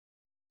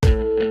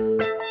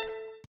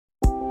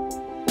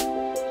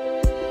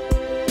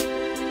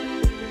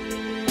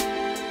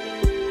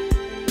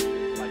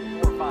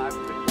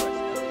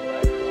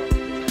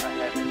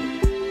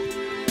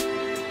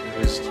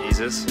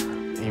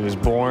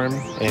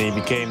and he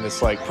became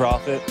this like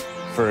prophet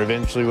for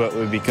eventually what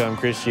would become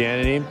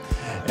Christianity.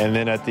 And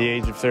then at the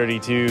age of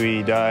 32,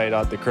 he died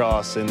at the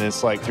cross, and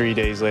it's like 3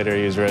 days later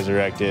he was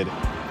resurrected.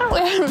 I don't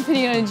really have an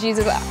opinion on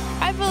Jesus.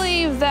 I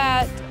believe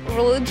that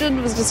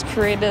religion was just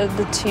created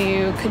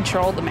to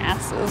control the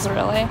masses,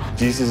 really.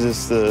 Jesus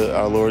is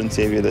our Lord and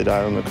Savior that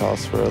died on the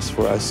cross for us,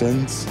 for our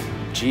sins.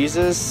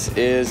 Jesus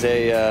is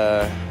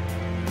a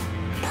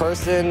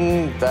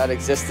person that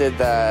existed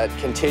that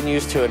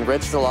continues to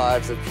enrich the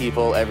lives of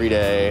people every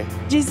day.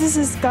 Jesus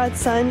is God's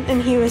son,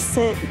 and he was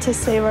sent to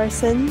save our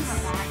sins.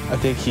 I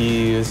think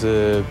he is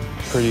a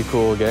pretty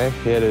cool guy.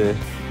 He had a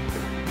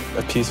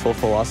peaceful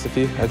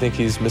philosophy. I think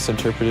he's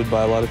misinterpreted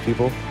by a lot of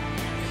people.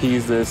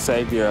 He's the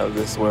savior of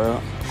this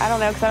world. I don't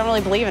know, because I don't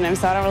really believe in him,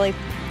 so I don't really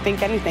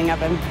think anything of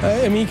him.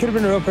 I mean, he could have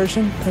been a real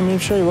person. I mean, I'm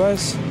sure he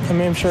was. I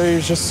mean, I'm sure he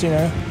was just, you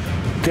know,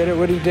 good at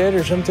what he did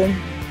or something.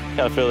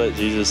 I feel that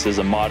Jesus is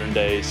a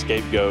modern-day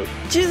scapegoat.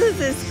 Jesus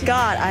is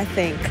God, I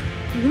think.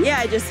 Yeah,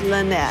 I just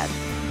learned that.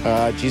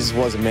 Jesus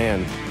was a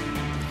man,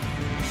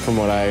 from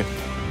what I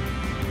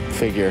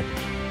figure.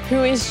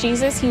 Who is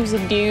Jesus? He was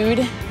a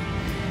dude.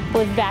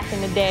 Lived back in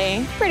the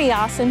day. Pretty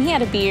awesome. He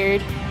had a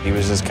beard. He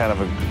was just kind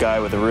of a guy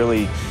with a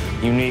really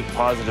unique,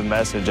 positive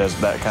message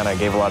that kind of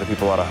gave a lot of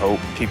people a lot of hope.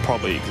 He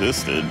probably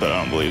existed, but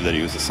I don't believe that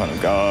he was the Son of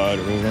God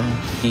or whatever.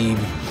 He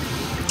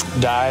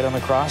died on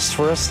the cross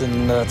for us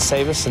and to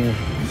save us and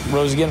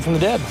rose again from the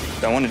dead.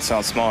 I wanted to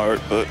sound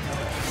smart, but